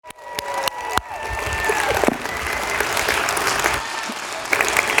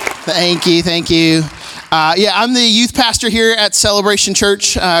Thank you. I'm the youth pastor here at Celebration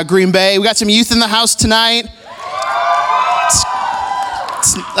Church, Green Bay. We got some youth in the house tonight.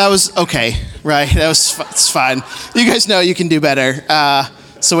 That was okay, right? It's fine. You guys know you can do better.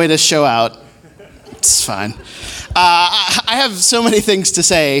 It's a way to show out. It's fine. I have so many things to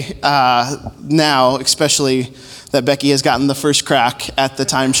say now, especially that Becky has gotten the first crack at the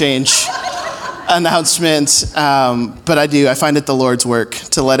time change announcement. But I find it the Lord's work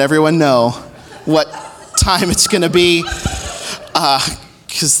to let everyone know what time it's going to be.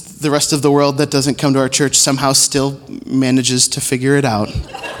 Because the rest of the world that doesn't come to our church somehow still manages to figure it out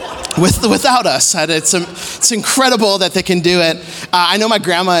without us. It's incredible that they can do it. I know my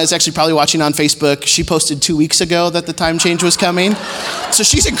grandma is actually probably watching on Facebook. She posted 2 weeks ago that the time change was coming. So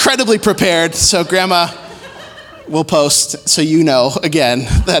she's incredibly prepared. So grandma will post so you know again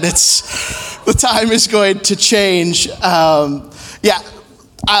that the time is going to change.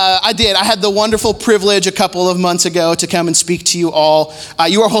 I did. I had the wonderful privilege a couple of months ago to come and speak to you all.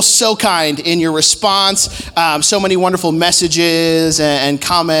 You are all so kind in your response. So many wonderful messages and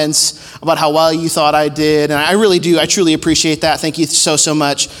comments about how well you thought I did. And I really do. I truly appreciate that. Thank you so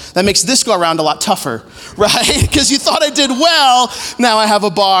much. That makes this go around a lot tougher, right? Because you thought I did well. Now I have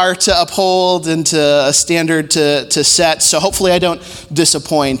a bar to uphold and a standard to set. So hopefully I don't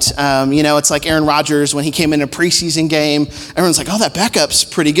disappoint. It's like Aaron Rodgers when he came in a preseason game. Everyone's like, oh, that backup's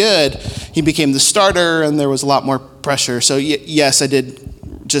pretty good. He became the starter and there was a lot more pressure. So yes, I did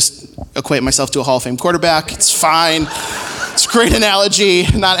just equate myself to a Hall of Fame quarterback. It's fine. It's a great analogy,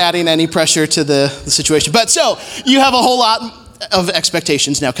 not adding any pressure to the situation. But so you have a whole lot of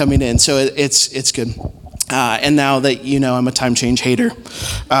expectations now coming in. So it's good. And now that you know I'm a time change hater,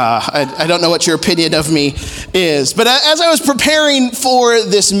 I don't know what your opinion of me is. But as I was preparing for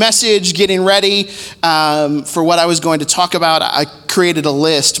this message, getting ready for what I was going to talk about, I created a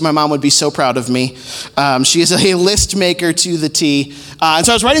list. My mom would be so proud of me. She is a list maker to the T. And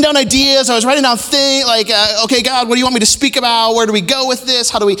so I was writing down ideas. I was writing down things like, okay, God, what do you want me to speak about? Where do we go with this?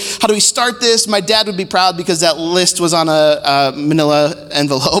 How do we start this? My dad would be proud because that list was on a manila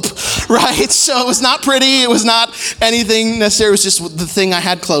envelope, right? So it was not pretty. It was not anything necessary. It was just the thing I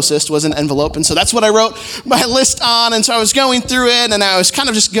had closest was an envelope. And so that's what I wrote my list on. And so I was going through it and I was kind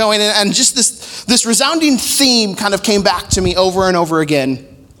of just going and just this resounding theme kind of came back to me over and over again.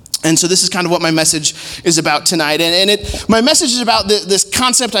 And so this is kind of what my message is about tonight. And my message is about this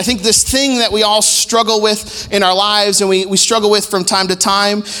concept, I think this thing that we all struggle with in our lives and we struggle with from time to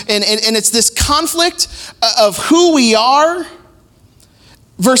time. And it's this conflict of who we are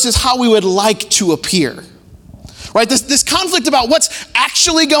versus how we would like to appear. Right? This conflict about what's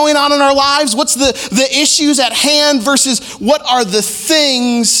actually going on in our lives, what's the issues at hand versus what are the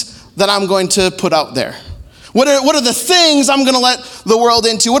things that I'm going to put out there. What are the things I'm going to let the world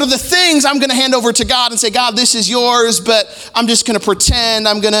into? What are the things I'm going to hand over to God and say, God, this is yours, but I'm just going to pretend.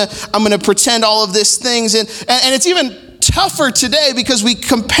 I'm going to pretend all of these things. And it's even tougher today because we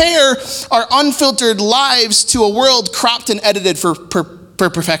compare our unfiltered lives to a world cropped and edited for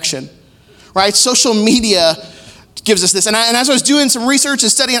perfection. Right? Social media gives us this. And as I was doing some research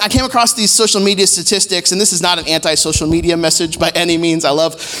and studying, I came across these social media statistics, and this is not an anti-social media message by any means. I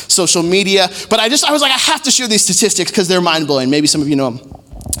love social media, but I was like, I have to share these statistics because they're mind-blowing. Maybe some of you know them.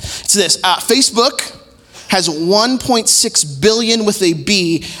 It's this. Facebook has 1.6 billion with a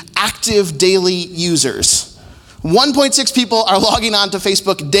B active daily users. 1.6 people are logging on to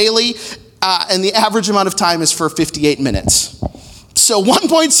Facebook daily, and the average amount of time is for 58 minutes. So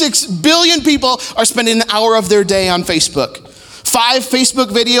 1.6 billion people are spending an hour of their day on Facebook. 5 Facebook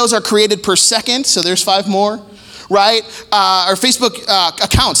videos are created per second, so there's 5 more, right? Or Facebook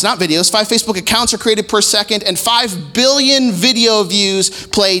accounts, not videos. 5 Facebook accounts are created per second, and 5 billion video views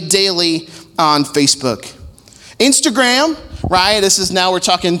played daily on Facebook. Instagram, right? This is now we're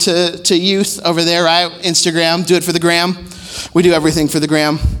talking to youth over there, right? Instagram, do it for the gram. We do everything for the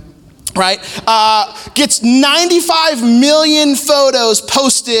gram. Right? Gets 95 million photos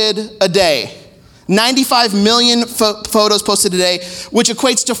posted a day. 95 million photos posted a day, which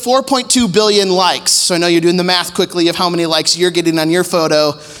equates to 4.2 billion likes. So I know you're doing the math quickly of how many likes you're getting on your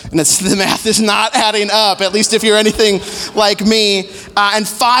photo, and the math is not adding up, at least if you're anything like me. And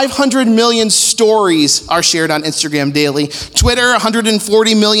 500 million stories are shared on Instagram daily. Twitter,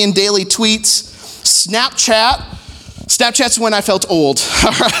 140 million daily tweets. Snapchat's when I felt old,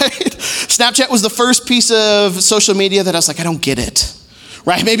 all right? Snapchat was the first piece of social media that I was like, I don't get it,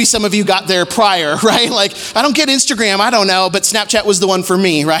 right? Maybe some of you got there prior, right? Like, I don't get Instagram, I don't know, but Snapchat was the one for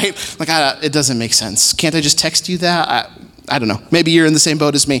me, right? Like, it doesn't make sense. Can't I just text you that? I don't know. Maybe you're in the same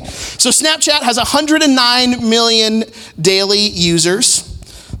boat as me. So Snapchat has 109 million daily users.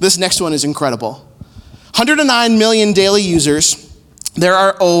 This next one is incredible. 109 million daily users. There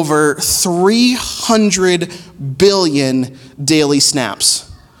are over 300 billion daily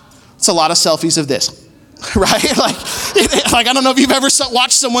snaps. It's a lot of selfies of this, right? Like I don't know if you've ever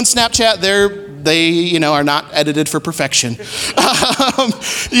watched someone Snapchat. They are not edited for perfection.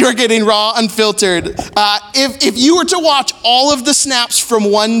 You're getting raw, unfiltered. If you were to watch all of the snaps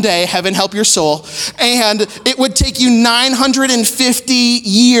from one day, heaven help your soul, and it would take you 950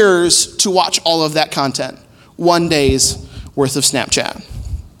 years to watch all of that content. One day's worth of Snapchat.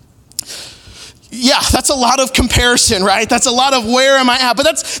 Yeah, that's a lot of comparison, right? That's a lot of where am I at? But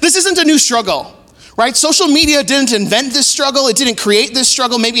this isn't a new struggle, right? Social media didn't invent this struggle. It didn't create this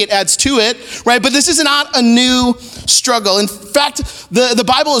struggle. Maybe it adds to it, right? But this is not a new struggle. In fact, the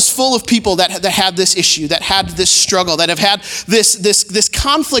Bible is full of people that had this issue, that had this struggle, that have had this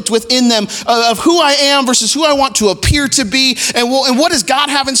conflict within them of who I am versus who I want to appear to be, and what does God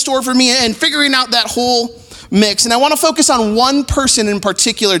have in store for me, and figuring out that whole mix. And I want to focus on one person in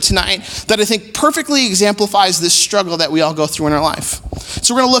particular tonight that I think perfectly exemplifies this struggle that we all go through in our life.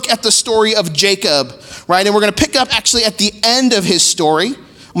 So we're going to look at the story of Jacob, right? And we're going to pick up actually at the end of his story.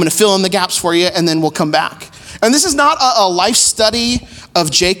 I'm going to fill in the gaps for you, and then we'll come back. And this is not a life study of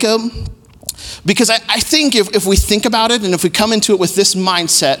Jacob, because I think if we think about it and if we come into it with this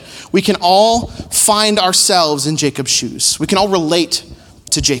mindset, we can all find ourselves in Jacob's shoes. We can all relate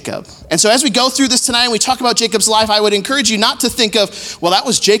to Jacob. And so as we go through this tonight and we talk about Jacob's life, I would encourage you not to think of, well, that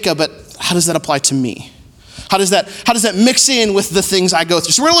was Jacob, but how does that apply to me? How does that mix in with the things I go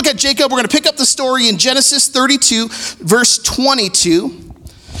through? So we're going to look at Jacob. We're going to pick up the story in Genesis 32, verse 22.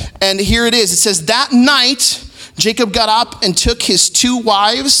 And here it is. It says, that night, Jacob got up and took his 2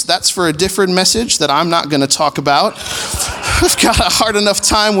 wives. That's for a different message that I'm not going to talk about. I've got a hard enough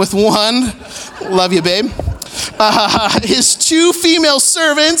time with one. Love you, babe. His 2 female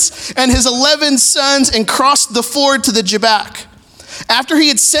servants and his 11 sons, and crossed the ford to the Jabbok. After he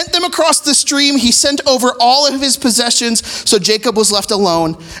had sent them across the stream, he sent over all of his possessions, so Jacob was left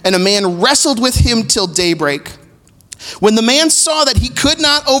alone, and a man wrestled with him till daybreak. When the man saw that he could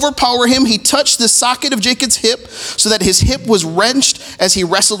not overpower him, he touched the socket of Jacob's hip, so that his hip was wrenched as he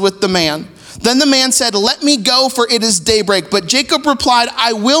wrestled with the man. Then the man said, let me go, for it is daybreak. But Jacob replied,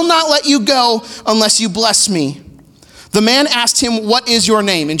 I will not let you go unless you bless me. The man asked him, what is your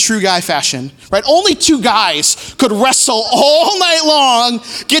name? In true guy fashion, right? Only 2 guys could wrestle all night long,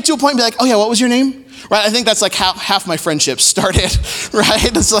 get to a point and be like, oh yeah, what was your name? Right? I think that's like how half my friendships started, right?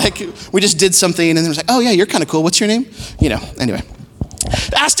 It's like we just did something and then it was like, oh yeah, you're kind of cool. What's your name? Anyway.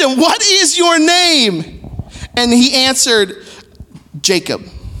 Asked him, what is your name? And he answered, Jacob.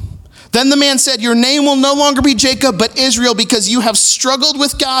 Then the man said, your name will no longer be Jacob, but Israel, because you have struggled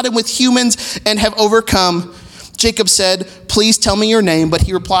with God and with humans and have overcome. Jacob said, please tell me your name. But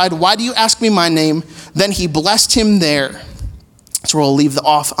he replied, why do you ask me my name? Then he blessed him there. So we'll leave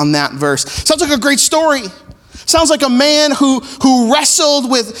off on that verse. Sounds like a great story. Sounds like a man who wrestled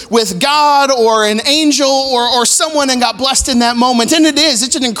with God or an angel or someone and got blessed in that moment. And it is.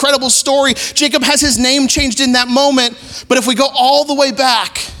 It's an incredible story. Jacob has his name changed in that moment. But if we go all the way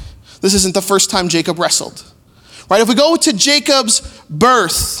back, this isn't the first time Jacob wrestled. Right? If we go to Jacob's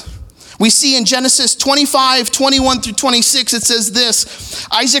birth, we see in Genesis 25, 21 through 26, it says this,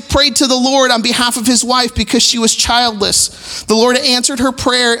 Isaac prayed to the Lord on behalf of his wife because she was childless. The Lord answered her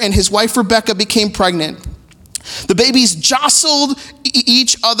prayer and his wife Rebekah became pregnant. The babies jostled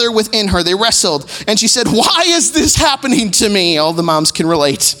each other within her. They wrestled. And she said, why is this happening to me? All the moms can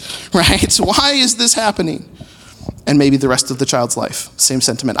relate, right? So why is this happening? And maybe the rest of the child's life. Same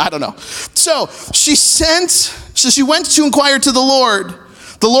sentiment. I don't know. So she went to inquire to the Lord.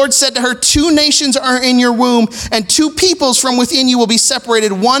 The Lord said to her, 2 nations are in your womb, and 2 peoples from within you will be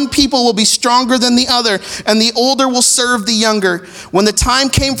separated. 1 people will be stronger than the other, and the older will serve the younger. When the time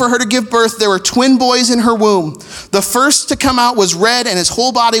came for her to give birth, there were twin boys in her womb. The first to come out was red, and his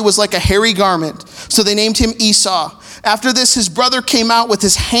whole body was like a hairy garment. So they named him Esau. After this, his brother came out with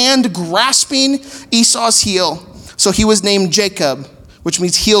his hand grasping Esau's heel. So he was named Jacob, which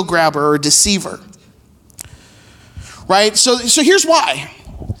means heel grabber or deceiver. Right? So here's why.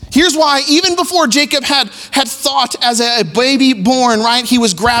 Here's why, even before Jacob had thought as a baby born, right, he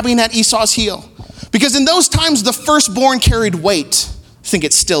was grabbing at Esau's heel. Because in those times, the firstborn carried weight. I think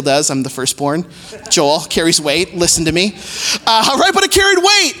it still does. I'm the firstborn. Joel carries weight. Listen to me. Right, but it carried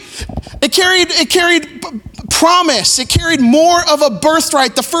weight. It carried promise. It carried more of a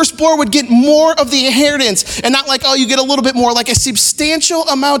birthright. The firstborn would get more of the inheritance. And not like, oh, you get a little bit more. Like a substantial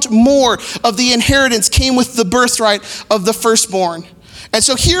amount more of the inheritance came with the birthright of the firstborn. And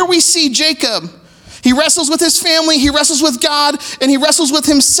so here we see Jacob. He wrestles with his family, he wrestles with God, and he wrestles with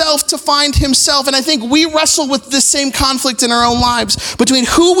himself to find himself. And I think we wrestle with this same conflict in our own lives between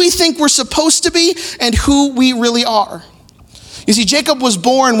who we think we're supposed to be and who we really are. You see, Jacob was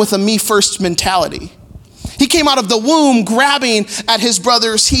born with a me first mentality. He came out of the womb grabbing at his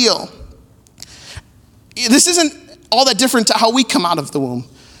brother's heel. This isn't all that different to how we come out of the womb.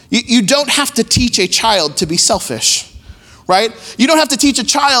 You don't have to teach a child to be selfish, right? You don't have to teach a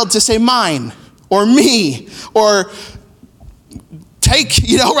child to say mine or me or take,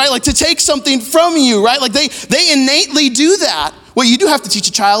 right? Like to take something from you, right? Like they innately do that. What you do have to teach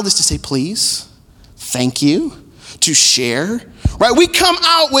a child is to say please, thank you, to share, right? We come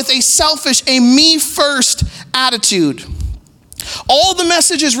out with a selfish, a me first attitude. All the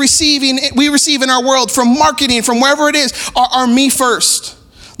messages we receive in our world from marketing, from wherever it is, are me first.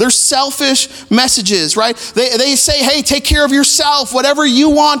 They're selfish messages, right? They say, hey, take care of yourself. Whatever you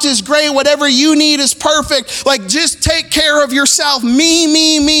want is great. Whatever you need is perfect. Like, just take care of yourself. Me,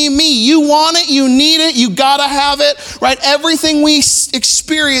 me, me, me. You want it. You need it. You gotta have it, right? Everything we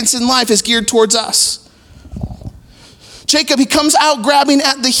experience in life is geared towards us. Jacob, he comes out grabbing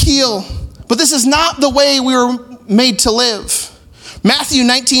at the heel. But this is not the way we were made to live. Matthew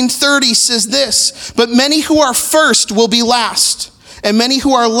 19:30 says this, but many who are first will be last, and many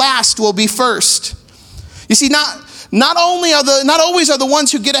who are last will be first. You see, not always are the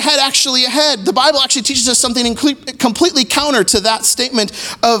ones who get ahead actually ahead. The Bible actually teaches us something completely counter to that statement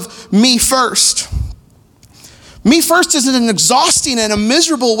of me first. Me first is an exhausting and a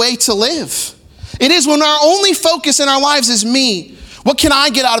miserable way to live. It is when our only focus in our lives is me. What can I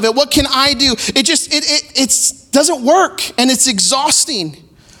get out of it? What can I do? It doesn't work, and it's exhausting.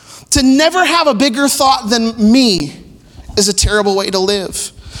 To never have a bigger thought than me is a terrible way to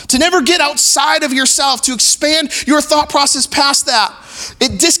live. To never get outside of yourself, to expand your thought process past that,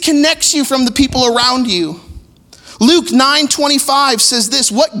 it disconnects you from the people around you. Luke 9:25 says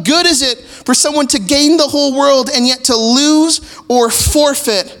this, what good is it for someone to gain the whole world and yet to lose or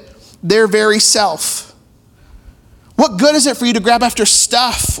forfeit their very self? What good is it for you to grab after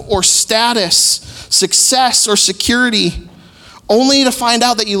stuff or status, success or security, only to find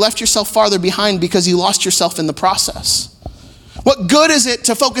out that you left yourself farther behind because you lost yourself in the process? What good is it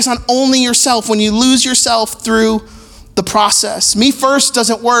to focus on only yourself when you lose yourself through the process? Me first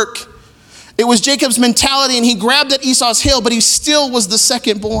doesn't work. It was Jacob's mentality, and he grabbed at Esau's heel, but he still was the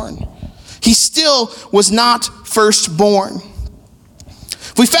second-born. He still was not firstborn.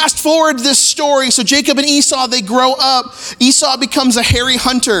 If we fast forward this story, so Jacob and Esau, they grow up. Esau becomes a hairy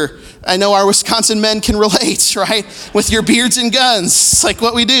hunter. I know our Wisconsin men can relate, right? With your beards and guns. It's like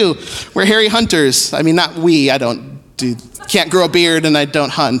what we do. We're hairy hunters. I mean, not we. Can't grow a beard and I don't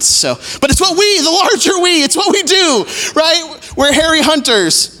hunt. But it's what the larger we, it's what we do, right? We're hairy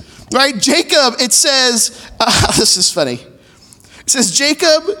hunters, right? Jacob, it says, this is funny. It says,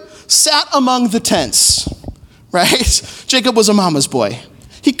 Jacob sat among the tents, right? Jacob was a mama's boy.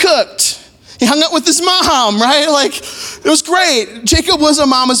 He cooked. He hung out with his mom, right? Like, it was great. Jacob was a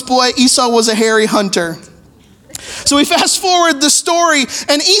mama's boy. Esau was a hairy hunter. So we fast forward the story,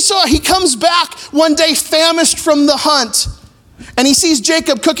 and Esau, he comes back one day famished from the hunt, and he sees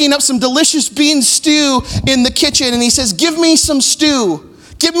Jacob cooking up some delicious bean stew in the kitchen, and he says, give me some stew.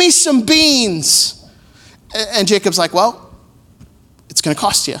 Give me some beans. And Jacob's like, well, it's going to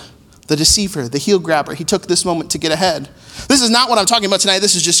cost you. The deceiver, the heel grabber, he took this moment to get ahead. This is not what I'm talking about tonight.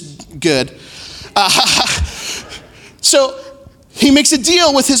 This is just good. So he makes a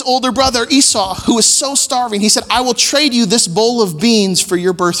deal with his older brother Esau, who is so starving. He said, I will trade you this bowl of beans for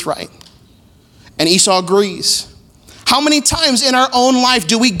your birthright. And Esau agrees. How many times in our own life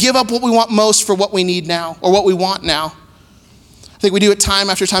do we give up what we want most for what we need now or what we want now? I think we do it time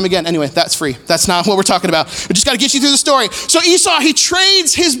after time again. Anyway, that's free. That's not what we're talking about. We just got to get you through the story. So Esau, he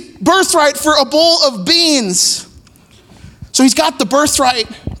trades his birthright for a bowl of beans. So he's got the birthright,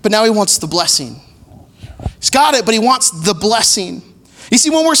 but now he wants the blessing. He's got it, but he wants the blessing. You see,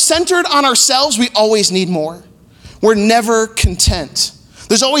 when we're centered on ourselves, we always need more. We're never content.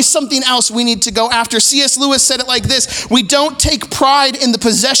 There's always something else we need to go after. C.S. Lewis said it like this: we don't take pride in the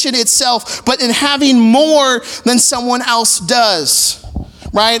possession itself, but in having more than someone else does.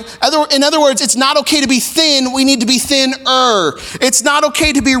 Right? In other words, it's not okay to be thin, we need to be thinner. It's not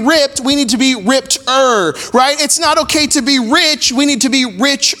okay to be ripped, we need to be ripped-er. Right? It's not okay to be rich, we need to be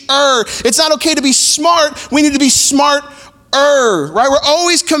richer. It's not okay to be smart, we need to be smarter. Right? We're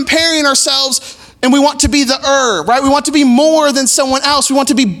always comparing ourselves, and we want to be the right? We want to be more than someone else. We want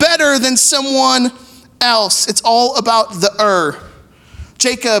to be better than someone else. It's all about the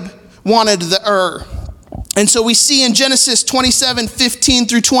Jacob wanted the And so we see in Genesis 27:15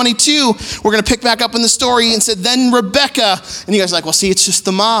 through 22, we're going to pick back up in the story and said, then Rebekah, and you guys are like, well, see, it's just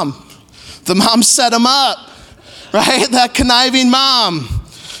the mom. The mom set him up, right? That conniving mom.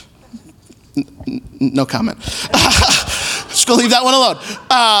 No comment. Just gonna leave that one alone.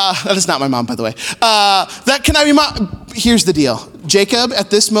 That is not my mom, by the way. That conniving mom, here's the deal. Jacob, at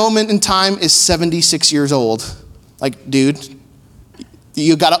this moment in time, is 76 years old. Like, dude,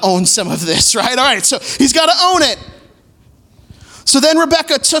 you got to own some of this, right? All right, so he's got to own it. So then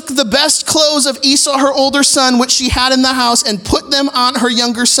Rebekah took the best clothes of Esau, her older son, which she had in the house, and put them on her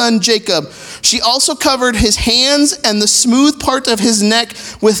younger son, Jacob. She also covered his hands and the smooth part of his neck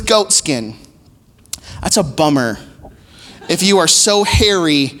with goat skin. That's a bummer if you are so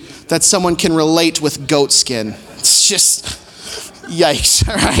hairy that someone can relate with goat skin. It's just, yikes,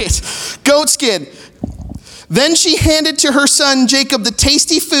 all right? Goat skin. Then she handed to her son Jacob the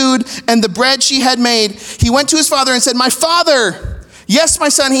tasty food and the bread she had made. He went to his father and said, my father. Yes, my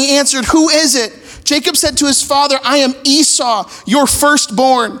son, he answered, who is it? Jacob said to his father, I am Esau, your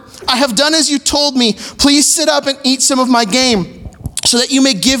firstborn. I have done as you told me. Please sit up and eat some of my game so that you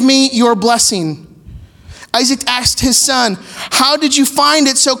may give me your blessing. Isaac asked his son, how did you find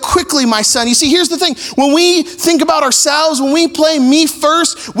it so quickly, my son? You see, here's the thing. When we think about ourselves, when we play me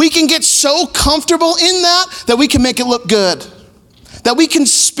first, we can get so comfortable in that we can make it look good. That we can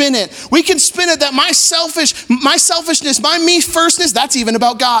spin it. We can spin it that my selfishness, my me firstness, that's even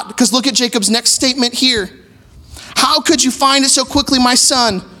about God. Because look at Jacob's next statement here. How could you find it so quickly, my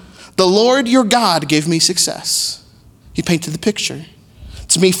son? The Lord your God gave me success. He painted the picture.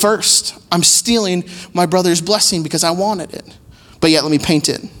 It's me first. I'm stealing my brother's blessing because I wanted it. But yet let me paint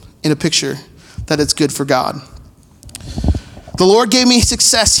it in a picture that it's good for God. The Lord gave me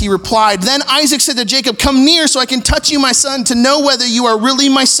success, he replied. Then Isaac said to Jacob, come near so I can touch you, my son, to know whether you are really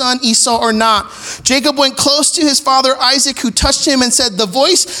my son Esau or not. Jacob went close to his father Isaac, who touched him and said, the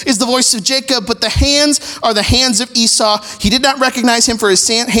voice is the voice of Jacob, but the hands are the hands of Esau. He did not recognize him, for his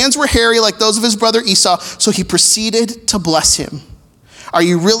hands were hairy like those of his brother Esau. So he proceeded to bless him. Are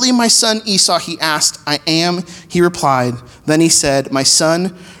you really my son Esau? He asked. I am, he replied. Then he said, my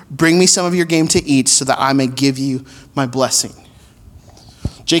son, bring me some of your game to eat so that I may give you my blessing.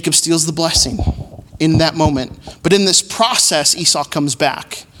 Jacob steals the blessing in that moment. But in this process, Esau comes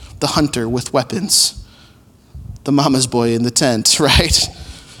back, the hunter with weapons, the mama's boy in the tent, right?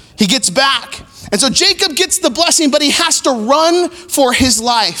 He gets back. And so Jacob gets the blessing, but he has to run for his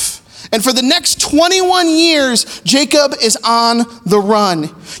life. And for the next 21 years, Jacob is on the run.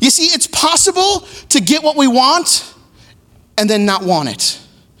 You see, it's possible to get what we want and then not want it,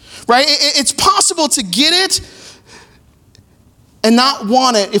 right? It's possible to get it and not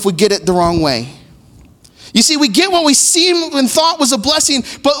want it if we get it the wrong way. You see, we get what we seem and thought was a blessing,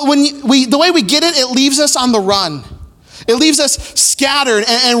 but the way we get it, it leaves us on the run. It leaves us scattered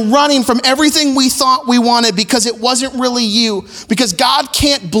and running from everything we thought we wanted because it wasn't really you. Because God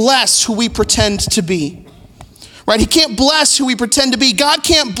can't bless who we pretend to be. Right? He can't bless who we pretend to be. God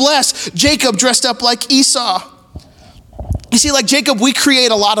can't bless Jacob dressed up like Esau. You see, like Jacob, we create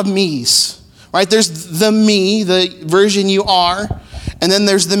a lot of me's. Right? There's the me, the version you are. And then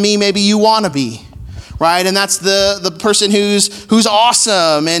there's the me maybe you want to be. Right? And that's the person who's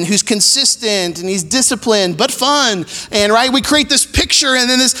awesome and who's consistent and he's disciplined but fun. And right, we create this picture and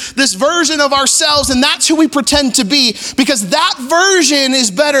then this version of ourselves, and that's who we pretend to be because that version is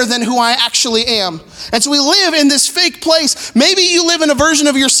better than who I actually am. And so we live in this fake place. Maybe you live in a version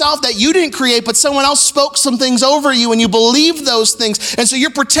of yourself that you didn't create, but someone else spoke some things over you and you believe those things. And so you're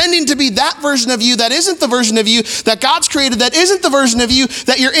pretending to be that version of you that isn't the version of you that God's created, that isn't the version of you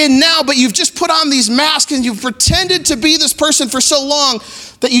that you're in now, but you've just put on these masks and you've pretended to be this person for so long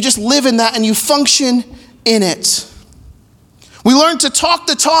that you just live in that and you function in it. We learn to talk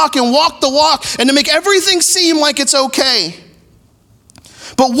the talk and walk the walk and to make everything seem like it's okay.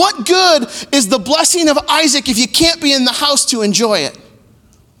 But what good is the blessing of Isaac if you can't be in the house to enjoy it?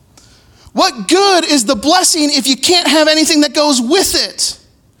 What good is the blessing if you can't have anything that goes with it?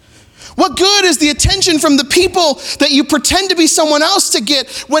 What good is the attention from the people that you pretend to be someone else to get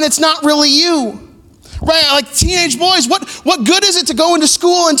when it's not really you? Right, like teenage boys, what good is it to go into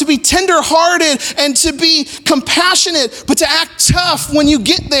school and to be tender-hearted and to be compassionate, but to act tough when you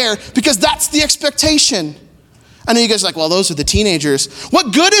get there because that's the expectation? I know you guys are like, well, those are the teenagers.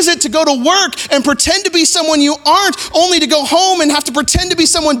 What good is it to go to work and pretend to be someone you aren't, only to go home and have to pretend to be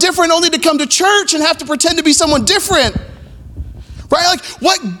someone different, only to come to church and have to pretend to be someone different? Right? Like,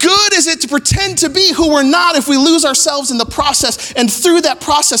 what good is it to pretend to be who we're not if we lose ourselves in the process? And through that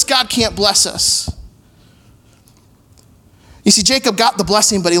process, God can't bless us. You see, Jacob got the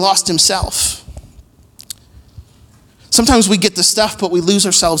blessing, but he lost himself. Sometimes we get the stuff, but we lose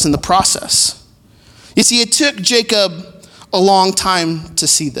ourselves in the process. You see, it took Jacob a long time to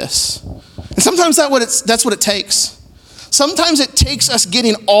see this. And sometimes that's what it takes. Sometimes it takes us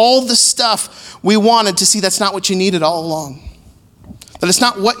getting all the stuff we wanted to see that's not what you needed all along. That it's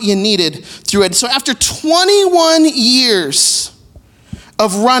not what you needed through it. So after 21 years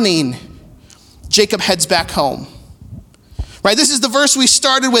of running, Jacob heads back home. Right? This is the verse we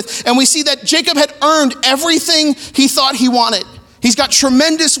started with, and we see that Jacob had earned everything he thought he wanted. He's got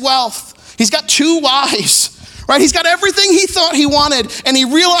tremendous wealth. He's got 2 wives. Right? He's got everything he thought he wanted, and he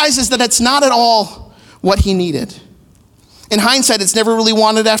realizes that it's not at all what he needed. In hindsight, it's never really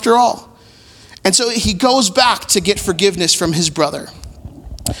wanted after all. And so he goes back to get forgiveness from his brother.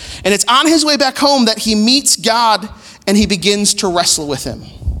 And it's on his way back home that he meets God and he begins to wrestle with him.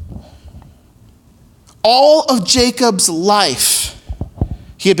 All of Jacob's life,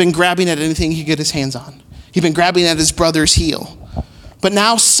 he had been grabbing at anything he could get his hands on. He'd been grabbing at his brother's heel. But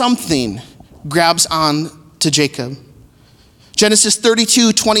now something grabs on to Jacob. Genesis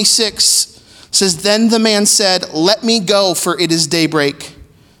 32:26 says, "Then the man said, 'Let me go, for it is daybreak.'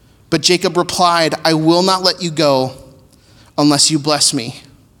 But Jacob replied, 'I will not let you go unless you bless me.'"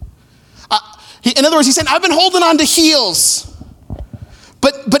 In other words, he said, "I've been holding on to heels,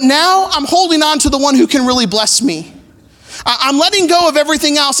 but now I'm holding on to the one who can really bless me. I'm letting go of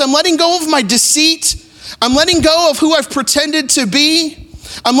everything else. I'm letting go of my deceit. I'm letting go of who I've pretended to be.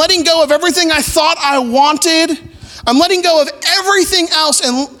 I'm letting go of everything I thought I wanted. I'm letting go of everything else,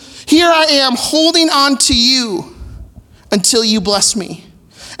 and here I am holding on to you until you bless me."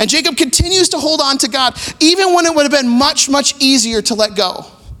 And Jacob continues to hold on to God, even when it would have been much, much easier to let go.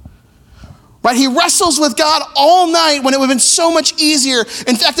 Right? He wrestles with God all night when it would have been so much easier.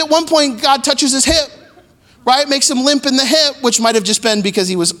 In fact, at one point, God touches his hip, right? Makes him limp in the hip, which might have just been because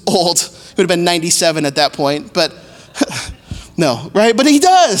he was old. He would have been 97 at that point, but no, right? But he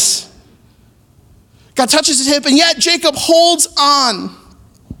does. God touches his hip, and yet Jacob holds on.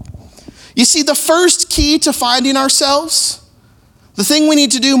 You see, the first key to finding ourselves, the thing we need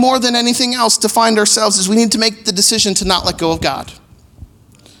to do more than anything else to find ourselves, is we need to make the decision to not let go of God.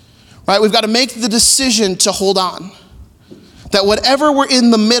 Right? We've got to make the decision to hold on. That whatever we're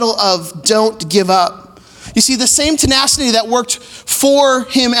in the middle of, don't give up. You see, the same tenacity that worked for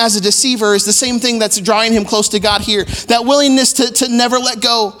him as a deceiver is the same thing that's drawing him close to God here. That willingness to never let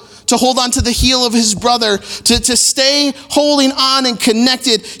go, to hold on to the heel of his brother, to stay holding on and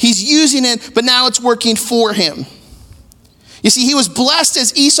connected. He's using it, but now it's working for him. You see, he was blessed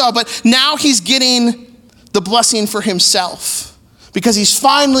as Esau, but now he's getting the blessing for himself. Because he's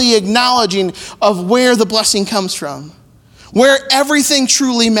finally acknowledging of where the blessing comes from, where everything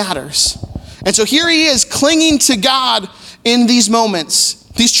truly matters. And so here he is clinging to God in these moments.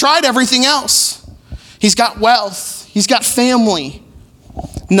 He's tried everything else. He's got wealth. He's got family.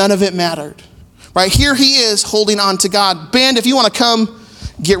 None of it mattered. Right? Here he is holding on to God. Band, if you want to come,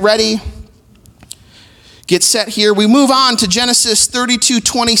 get ready. Get set here. We move on to Genesis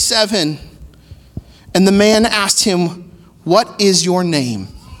 32:27. And the man asked him, "What is your name?"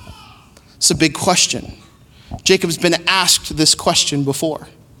 It's a big question. Jacob's been asked this question before.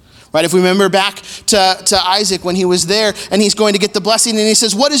 Right? If we remember back to Isaac when he was there and he's going to get the blessing and he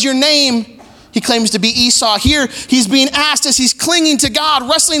says, "What is your name?" He claims to be Esau. Here he's being asked as he's clinging to God,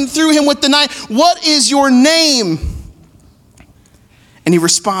 wrestling through him with the night, "What is your name?" And he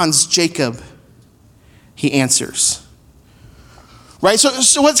responds, "Jacob." He answers. Right?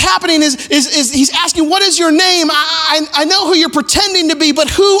 So what's happening is he's asking, "What is your name? I know who you're pretending to be, but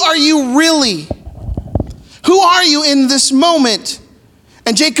who are you really? Who are you in this moment?"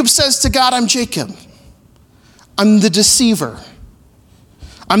 And Jacob says to God, "I'm Jacob. I'm the deceiver.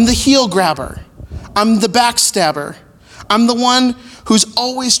 I'm the heel grabber. I'm the backstabber. I'm the one who's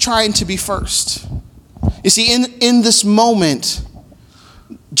always trying to be first." You see, in this moment,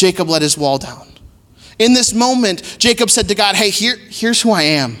 Jacob let his wall down. In this moment, Jacob said to God, "Hey, here's who I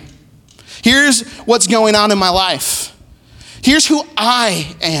am. Here's what's going on in my life. Here's who I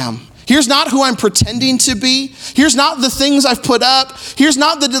am. Here's not who I'm pretending to be. Here's not the things I've put up. Here's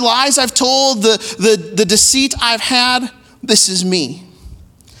not the lies I've told, the deceit I've had. This is me."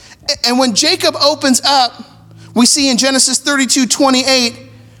 And when Jacob opens up, we see in Genesis 32:28,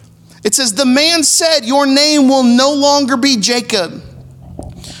 it says, "The man said, 'Your name will no longer be Jacob,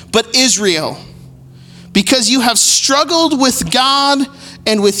 but Israel, because you have struggled with God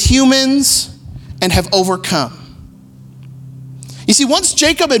and with humans and have overcome.'" You see, once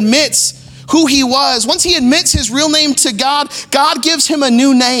Jacob admits who he was, once he admits his real name to God, God gives him a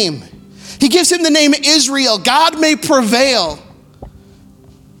new name. He gives him the name Israel. God may prevail.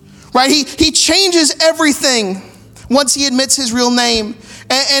 Right? He changes everything once he admits his real name.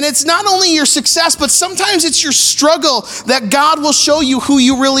 And it's not only your success, but sometimes it's your struggle that God will show you who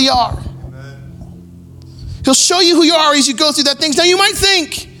you really are. He'll show you who you are as you go through that things. Now you might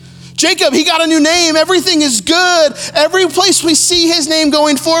think, Jacob, he got a new name. Everything is good. Every place we see his name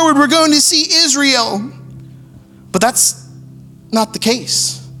going forward, we're going to see Israel. But that's not the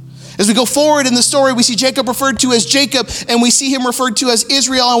case. As we go forward in the story, we see Jacob referred to as Jacob, and we see him referred to as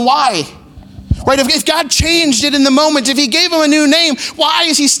Israel. And why? Right? If God changed it in the moment, if he gave him a new name, why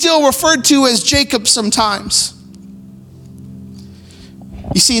is he still referred to as Jacob sometimes?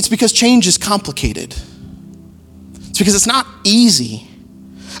 You see, it's because change is complicated. It's because it's not easy.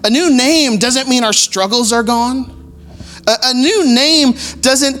 A new name doesn't mean our struggles are gone. A new name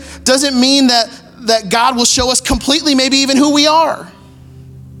doesn't mean that God will show us completely maybe even who we are.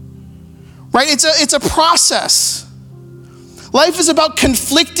 Right? It's a process. Life is about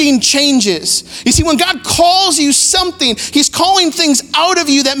conflicting changes. You see, when God calls you something, he's calling things out of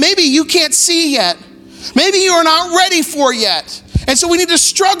you that maybe you can't see yet. Maybe you are not ready for yet. And so we need to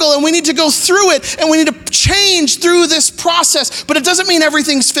struggle and we need to go through it and we need to change through this process. But it doesn't mean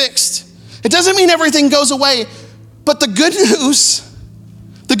everything's fixed. It doesn't mean everything goes away. But the good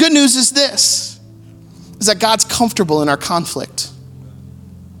news is this, is that God's comfortable in our conflict.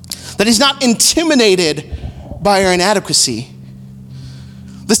 That he's not intimidated by our inadequacy.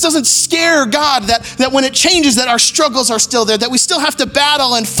 This doesn't scare God that when it changes that our struggles are still there, that we still have to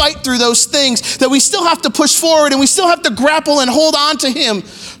battle and fight through those things, that we still have to push forward and we still have to grapple and hold on to him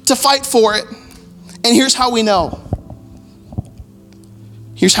to fight for it. And here's how we know.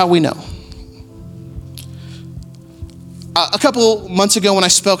 Here's how we know. A couple months ago when I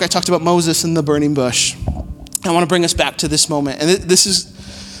spoke, I talked about Moses and the burning bush. I want to bring us back to this moment. And this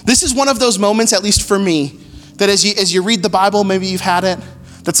is one of those moments, at least for me, that as you read the Bible, maybe you've had it,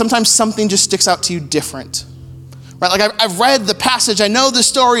 that sometimes something just sticks out to you different. Right? Like I've read the passage, I know the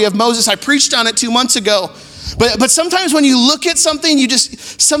story of Moses, I preached on it 2 months ago, but sometimes when you look at something,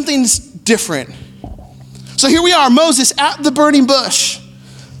 something's different. So here we are, Moses at the burning bush,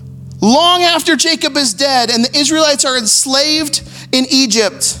 long after Jacob is dead and the Israelites are enslaved in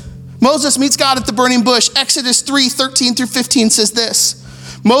Egypt. Moses meets God at the burning bush. Exodus 3:13-15 says this.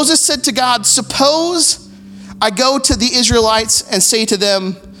 Moses said to God, suppose I go to the Israelites and say to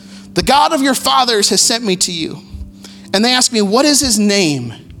them, the God of your fathers has sent me to you. And they ask me, what is his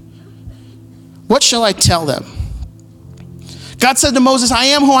name? What shall I tell them? God said to Moses, I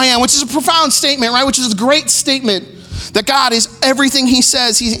am who I am, which is a profound statement, right? Which is a great statement that God is everything he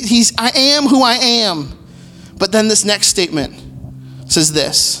says. He's I am who I am. But then this next statement says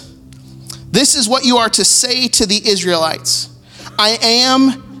this. This is what you are to say to the Israelites. I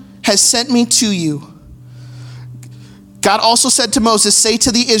am has sent me to you. God also said to Moses, say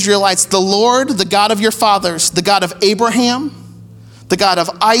to the Israelites, the Lord, the God of your fathers, the God of Abraham, the God of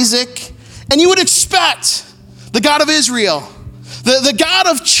Isaac, and you would expect the God of Israel, the God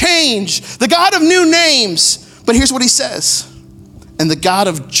of change, the God of new names. But here's what he says, and the God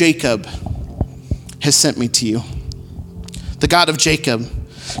of Jacob has sent me to you. The God of Jacob.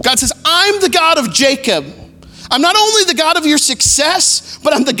 God says, I'm the God of Jacob. I'm not only the God of your success,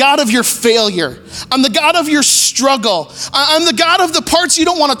 but I'm the God of your failure. I'm the God of your struggle. I'm the God of the parts you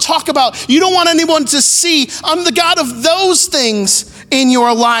don't want to talk about. You don't want anyone to see. I'm the God of those things in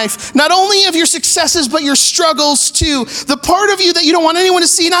your life. Not only of your successes, but your struggles too. The part of you that you don't want anyone to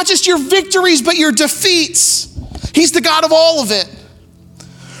see, not just your victories, but your defeats. He's the God of all of it,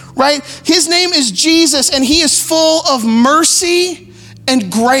 right? His name is Jesus, and he is full of mercy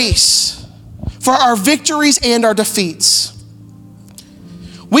and grace for our victories and our defeats.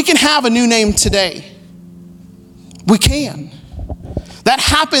 We can have a new name today. We can. That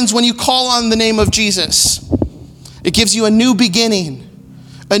happens when you call on the name of Jesus. It gives you a new beginning,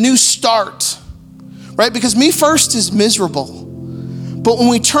 a new start, right? Because me first is miserable. But when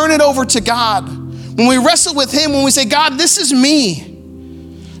we turn it over to God, when we wrestle with him, when we say, God, this is me.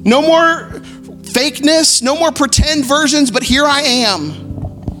 No more fakeness, no more pretend versions, but here I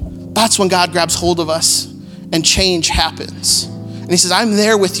am. That's when God grabs hold of us and change happens. And he says, I'm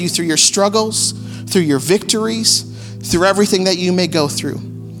there with you through your struggles, through your victories, through everything that you may go through.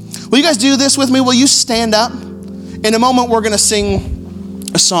 Will you guys do this with me? Will you stand up? In a moment, we're going to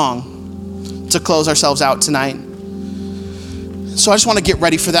sing a song to close ourselves out tonight. So I just want to get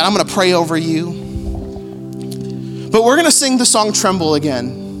ready for that. I'm going to pray over you. But we're going to sing the song Tremble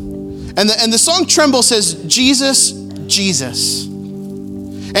again. And the song Tremble says, Jesus, Jesus.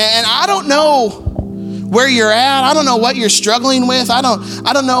 And I don't know where you're at. I don't know what you're struggling with. I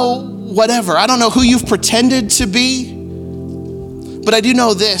don't know whatever. I don't know who you've pretended to be. But I do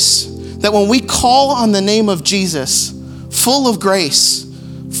know this, that when we call on the name of Jesus, full of grace,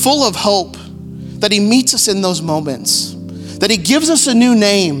 full of hope, that he meets us in those moments, that he gives us a new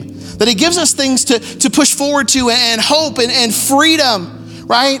name, that he gives us things to push forward to and hope and freedom,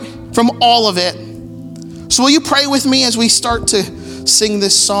 right? From all of it. So will you pray with me as we start to sing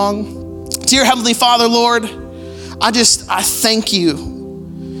this song? Dear Heavenly Father, Lord, I thank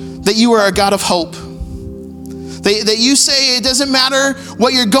you that you are a God of hope. That you say it doesn't matter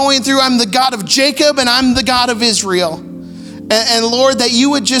what you're going through. I'm the God of Jacob and I'm the God of Israel. And Lord, that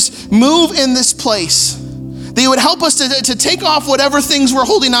you would just move in this place. That you would help us to take off whatever things we're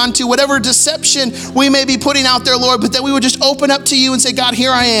holding on to, whatever deception we may be putting out there, Lord, but that we would just open up to you and say, God,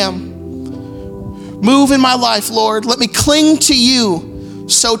 here I am. Move in my life, Lord. Let me cling to you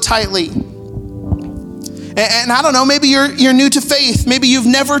so tightly. And I don't know, maybe you're new to faith. Maybe you've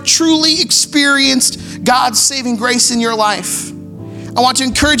never truly experienced God's saving grace in your life. I want to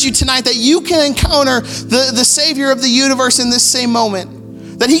encourage you tonight that you can encounter the Savior of the universe in this same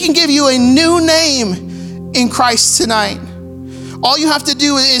moment. That he can give you a new name in Christ tonight. All you have to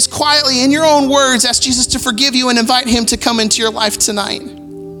do is quietly, in your own words, ask Jesus to forgive you and invite him to come into your life tonight.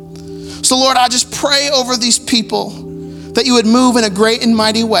 So Lord, I just pray over these people that you would move in a great and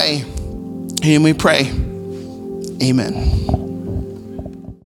mighty way. And we pray. Amen.